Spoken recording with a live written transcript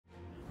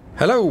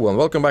Hello and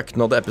welcome back to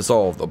another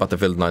episode of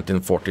Battlefield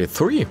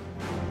 1943.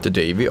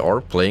 Today we are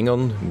playing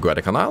on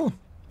Guadalcanal.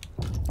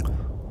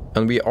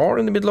 And we are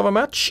in the middle of a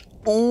match.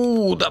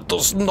 Oh, that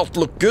does not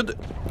look good.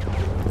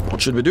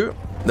 What should we do?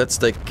 Let's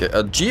take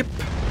a jeep.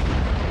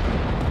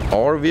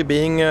 Are we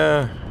being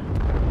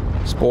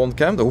spawn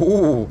camped?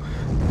 Oh,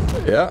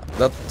 yeah,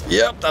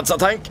 that's a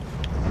tank.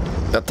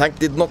 That tank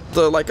did not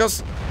like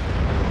us.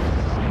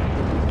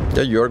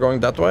 Yeah, you're going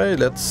that way.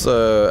 Let's.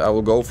 I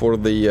will go for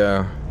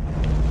the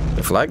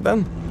flag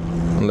then,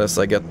 unless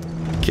I get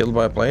killed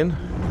by a plane.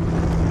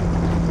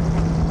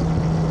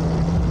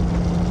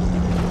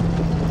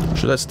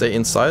 Should I stay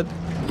inside?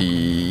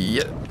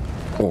 Yeah.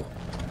 Oh,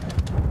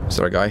 is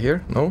there a guy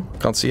here? No,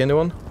 can't see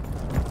anyone.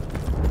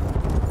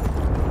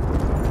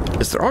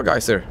 Yes, there are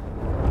guys here.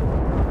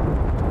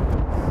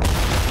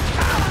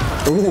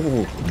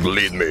 Ooh,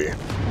 bleed me.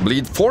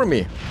 Bleed for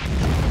me.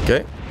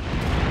 Okay.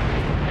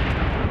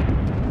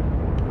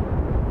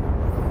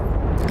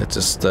 Let's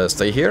just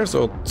stay here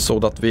so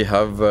that we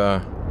have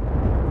a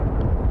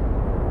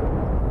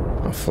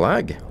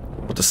flag.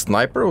 But the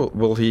sniper,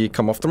 will he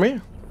come after me?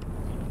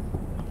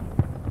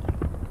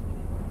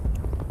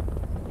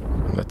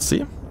 Let's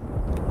see.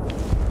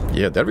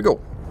 Yeah, there we go.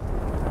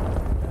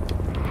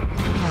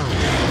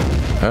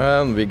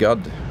 And we got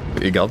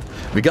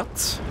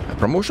a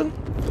promotion,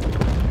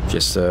 which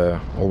is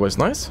always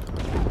nice.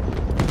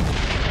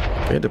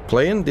 Okay, the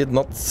plane did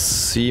not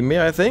see me,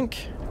 I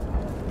think.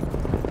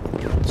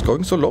 It's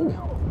going so low.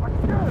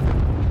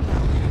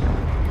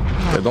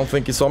 I don't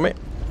think he saw me.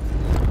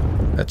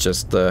 Let's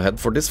just head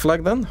for this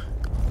flag then.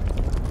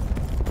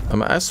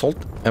 Am I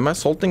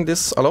assaulting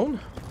this alone?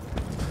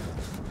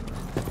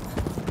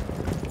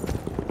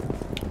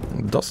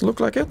 Does look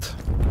like it.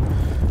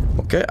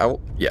 Okay, I will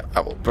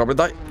probably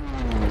die.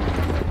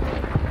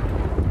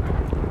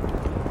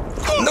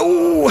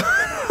 No!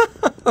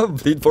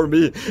 Bleed for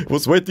me. He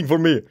was waiting for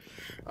me.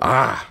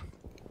 Ah.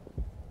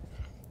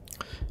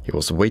 He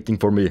was waiting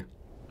for me.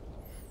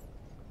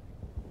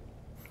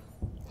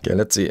 Okay,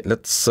 let's see.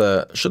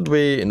 Should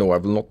we... No, I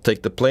will not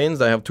take the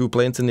planes. I have 2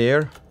 planes in the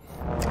air.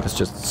 Let's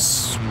just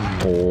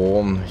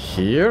spawn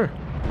here.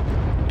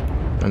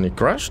 And he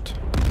crashed.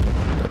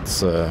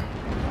 That's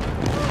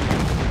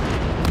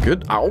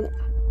good. Ow!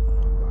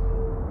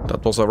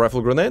 That was a rifle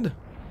grenade.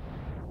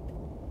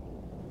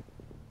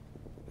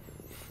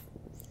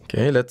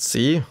 Okay, let's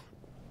see.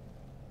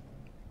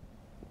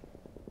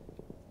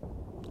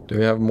 Do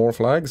we have more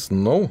flags?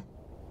 No.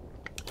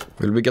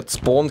 Will we get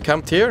spawn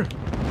camped here?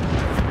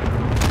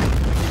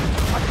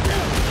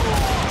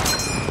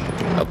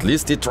 At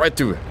least he tried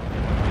to.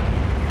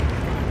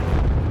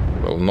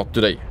 Well, not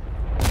today.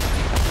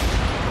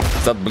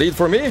 Does that bleed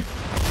for me?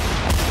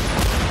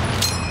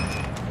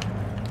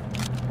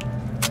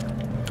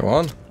 Come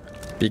on.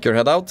 Peek your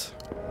head out.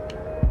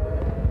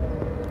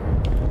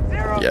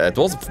 Yeah, it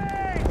was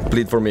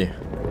bleed for me.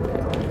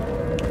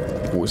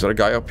 Oh, is there a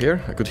guy up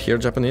here? I could hear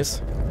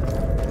Japanese.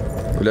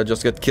 Will I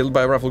just get killed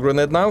by a rifle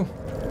grenade now?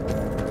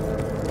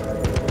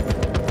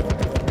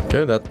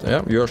 Okay,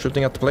 yeah, you are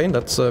shooting at the plane.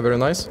 That's very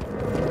nice.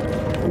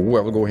 Oh,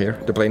 I will go here.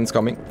 The plane is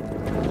coming.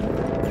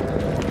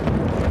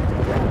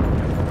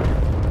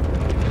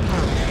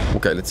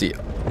 Okay, let's see.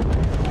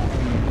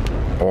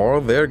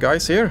 Are there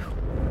guys here?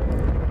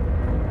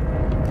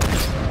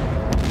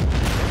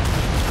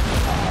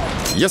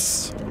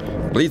 Yes!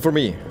 Bleed for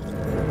me.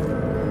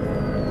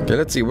 Okay,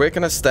 let's see. Where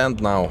can I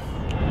stand now?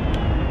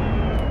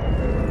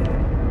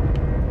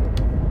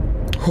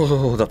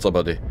 Oh, that's a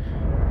buddy.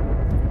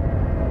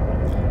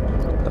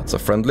 That's a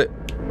friendly.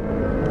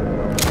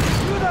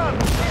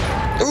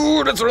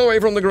 Ooh, let's run away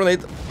from the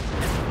grenade.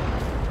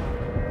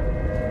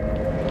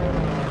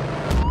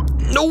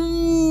 No!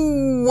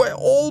 I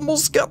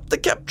almost got the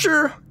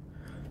capture.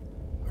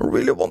 I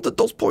really wanted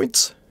those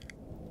points.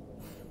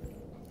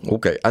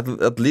 Okay,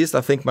 at least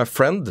I think my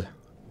friend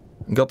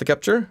got the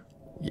capture.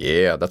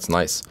 Yeah, that's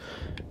nice.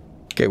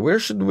 Okay, where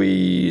should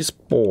we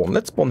spawn?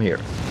 Let's spawn here.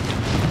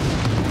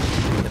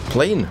 The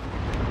plane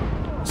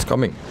is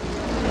coming.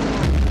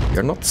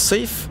 You're not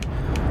safe.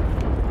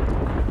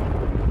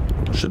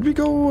 Should we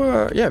go...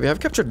 yeah, we have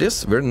captured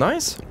this. Very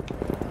nice.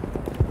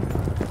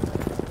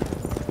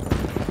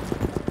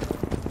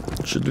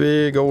 Should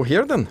we go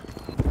here then?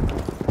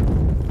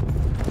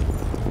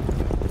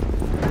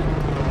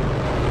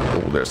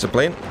 Oh, there's a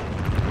plane.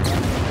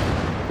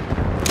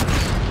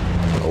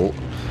 Oh,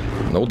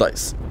 no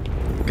dice.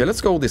 Okay,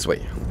 let's go this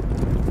way.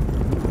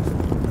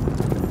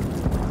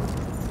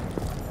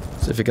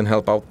 See if we can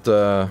help out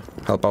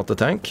the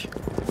tank.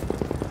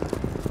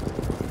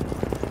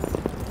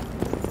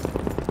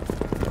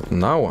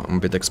 Now I'm a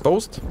bit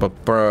exposed, but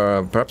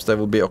perhaps they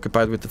will be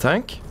occupied with the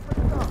tank.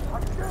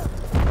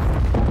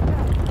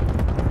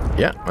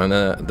 Yeah, and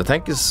the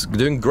tank is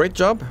doing a great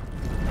job.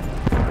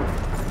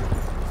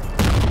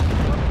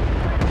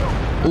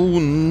 Oh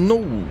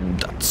no,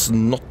 that's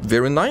not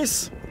very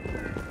nice.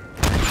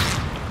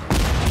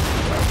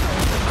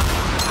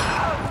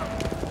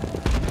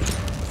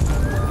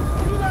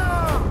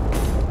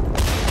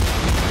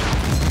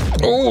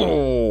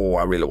 Oh,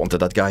 I really wanted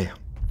that guy.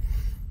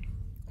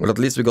 Well, at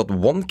least we got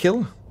one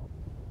kill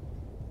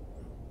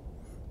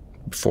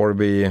before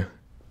we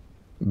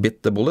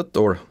bit the bullet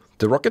or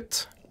the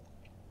rocket.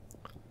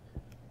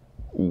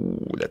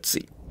 Ooh, let's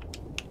see.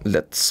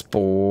 Let's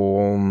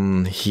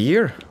spawn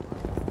here.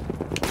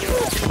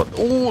 But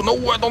oh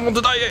no, I don't want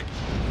to die.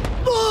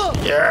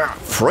 Yeah,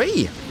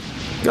 Frey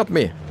got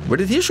me. Where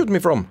did he shoot me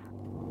from?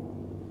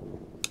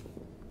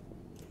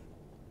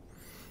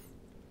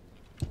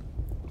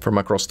 From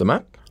across the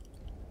map.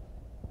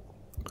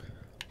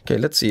 Okay,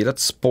 let's see.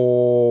 Let's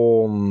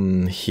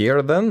spawn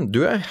here then.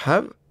 Do I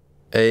have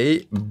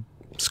a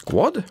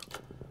squad?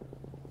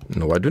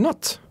 No, I do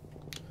not.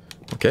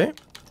 Okay,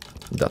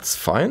 that's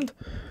fine.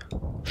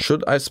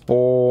 Should I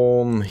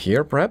spawn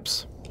here,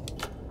 perhaps?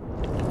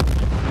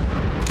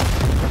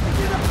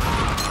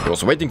 He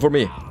was waiting for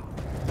me.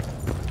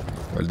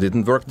 Well, it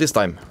didn't work this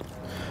time.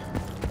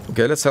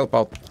 Okay, let's help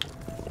out.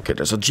 Okay,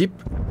 there's a jeep.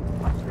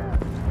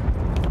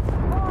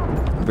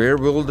 Where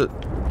will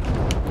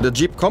the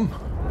jeep come?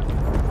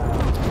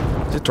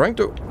 Is it trying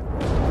to?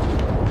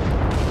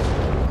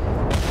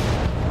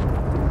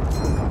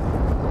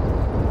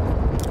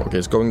 Okay,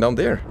 it's going down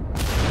there.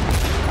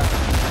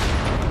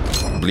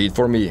 Bleed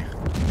for me.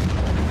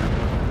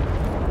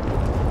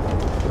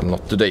 But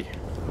not today.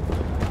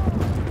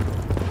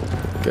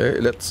 Okay,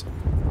 let's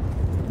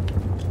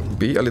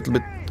be a little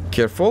bit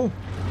careful.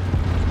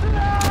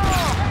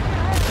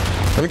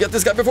 Can we get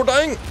this guy before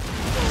dying?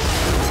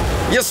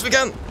 Yes, we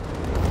can.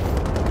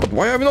 But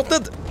why are we not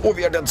dead? Oh,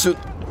 we are dead soon.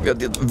 We are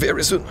dead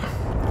very soon.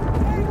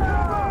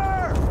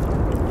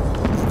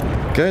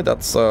 Okay,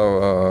 that's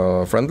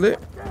friendly.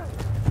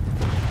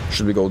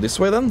 Should we go this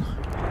way then?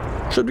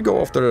 Should we go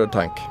after the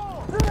tank?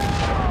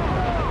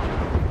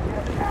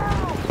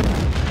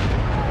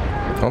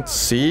 Can't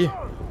see.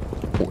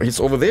 Oh, he's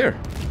over there.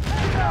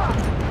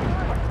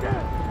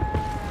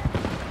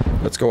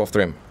 Let's go after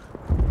him.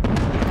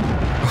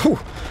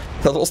 Oh,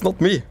 that was not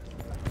me.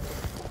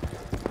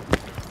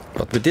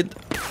 But we did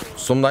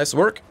some nice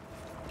work.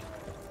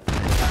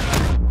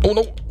 Oh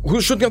no,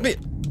 who's shooting at me?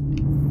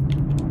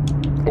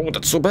 Oh,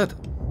 that's so bad.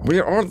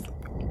 Where are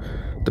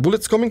the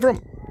bullets coming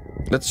from?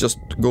 Let's just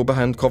go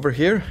behind cover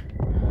here.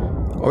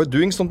 Are we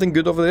doing something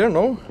good over there?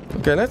 No?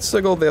 Okay, let's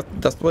go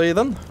that way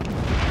then.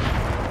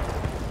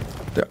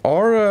 There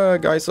are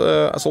guys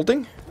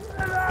assaulting.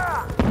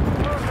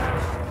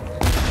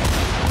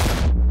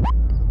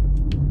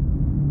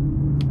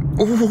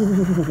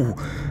 Oh,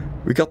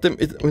 we got them.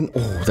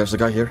 Oh, there's a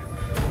guy here.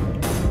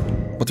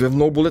 But we have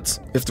no bullets.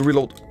 We have to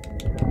reload.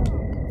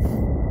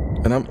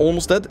 And I'm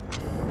almost dead.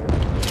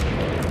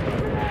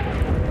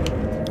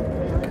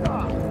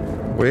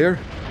 Where?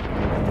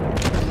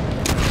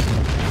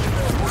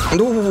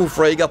 No,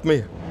 Frey got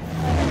me.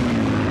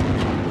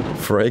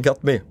 Frey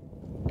got me.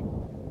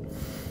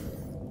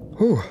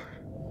 Whew.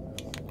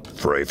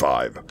 Frey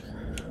 5.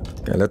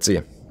 Okay, let's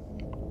see.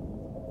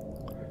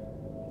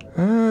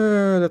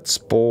 Let's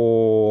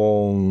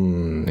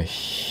spawn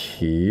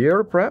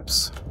here,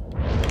 perhaps.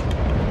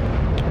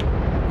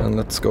 And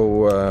let's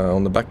go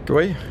on the back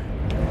way.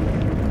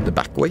 The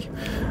back way?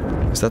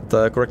 Is that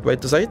the correct way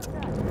to say it?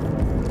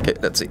 Okay,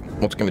 let's see.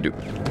 What can we do?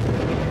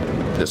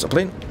 There's a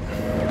plane.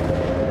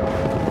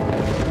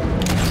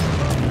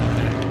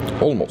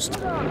 Almost.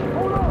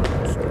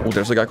 Oh,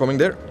 there's a guy coming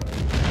there.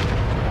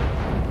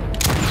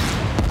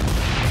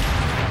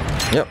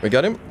 Yeah, we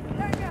got him.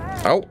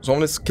 Ow,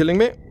 someone is killing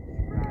me.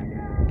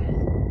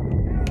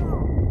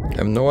 I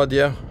have no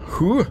idea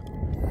who.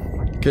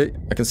 Okay,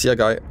 I can see a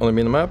guy on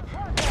the minimap.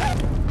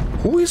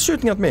 Who is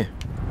shooting at me?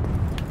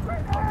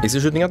 Is he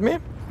shooting at me?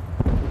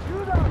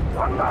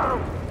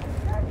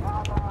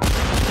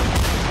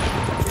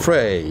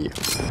 Frey.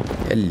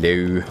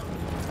 Hello.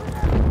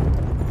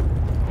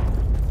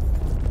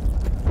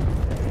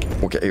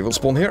 Okay, he will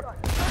spawn here.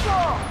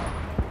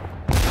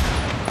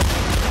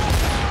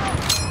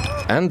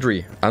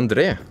 Andre.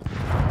 Andre?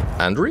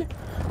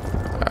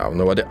 I have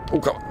no idea. Oh,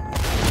 come on.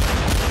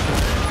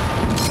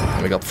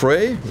 We got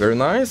Frey. Very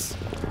nice.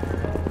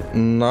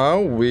 Now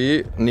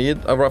we need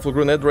a rifle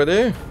grenade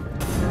ready.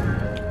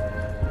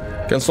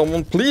 Can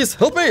someone please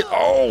help me?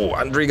 Oh,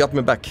 Andre got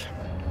me back.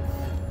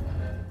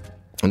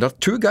 And there are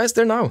two guys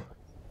there now.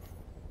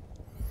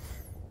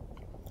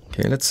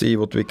 Okay, let's see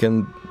what we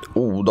can...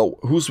 Oh, no.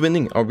 Who's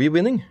winning? Are we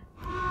winning?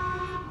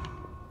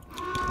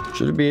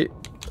 Should it be...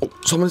 Oh,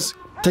 someone's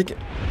taking...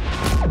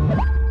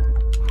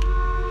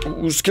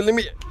 Who's killing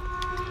me?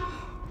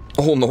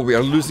 Oh, no, we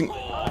are losing...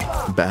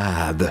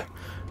 Bad.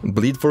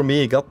 Bleed for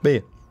me, got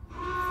me.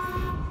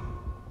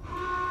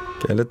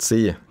 Okay, let's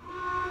see.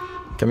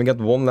 Can we get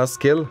one last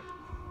kill?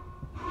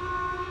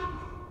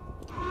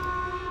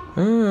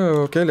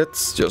 Okay,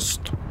 let's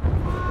just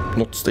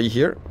not stay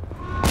here.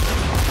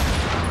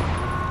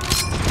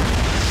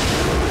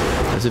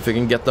 Let's see if we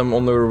can get them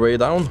on their way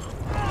down.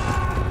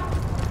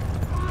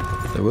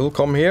 They will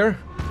come here.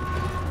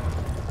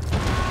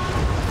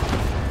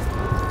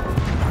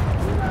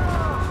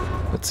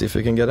 Let's see if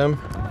we can get them.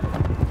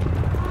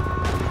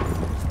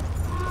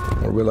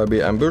 Or will I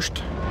be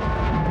ambushed?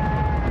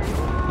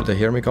 Do they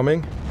hear me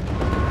coming?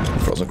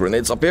 Throw some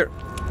grenades up here.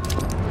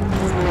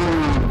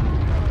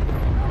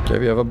 Okay,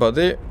 we have a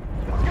buddy.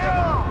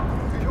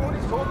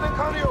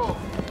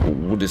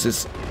 Oh, this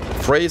is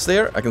Frey's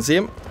there. I can see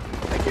him.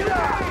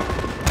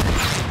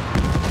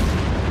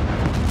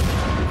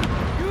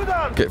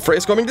 Okay,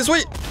 Frey's coming this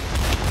way.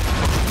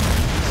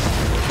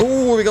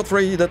 Oh, we got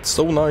Frey. That's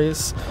so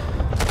nice.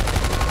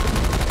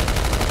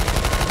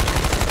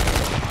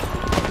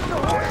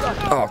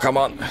 Oh, come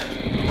on.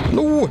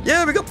 No,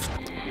 yeah, we got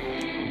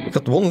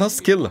one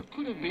last kill.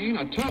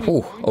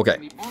 Oh,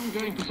 okay.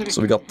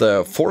 So we got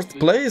the 4th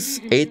place,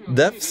 8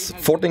 deaths,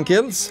 14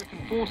 kills.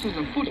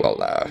 Well,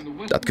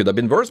 that could have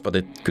been worse, but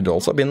it could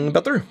also have been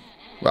better.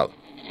 Well,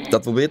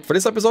 that will be it for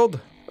this episode.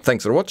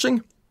 Thanks for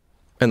watching,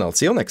 and I'll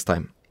see you next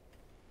time.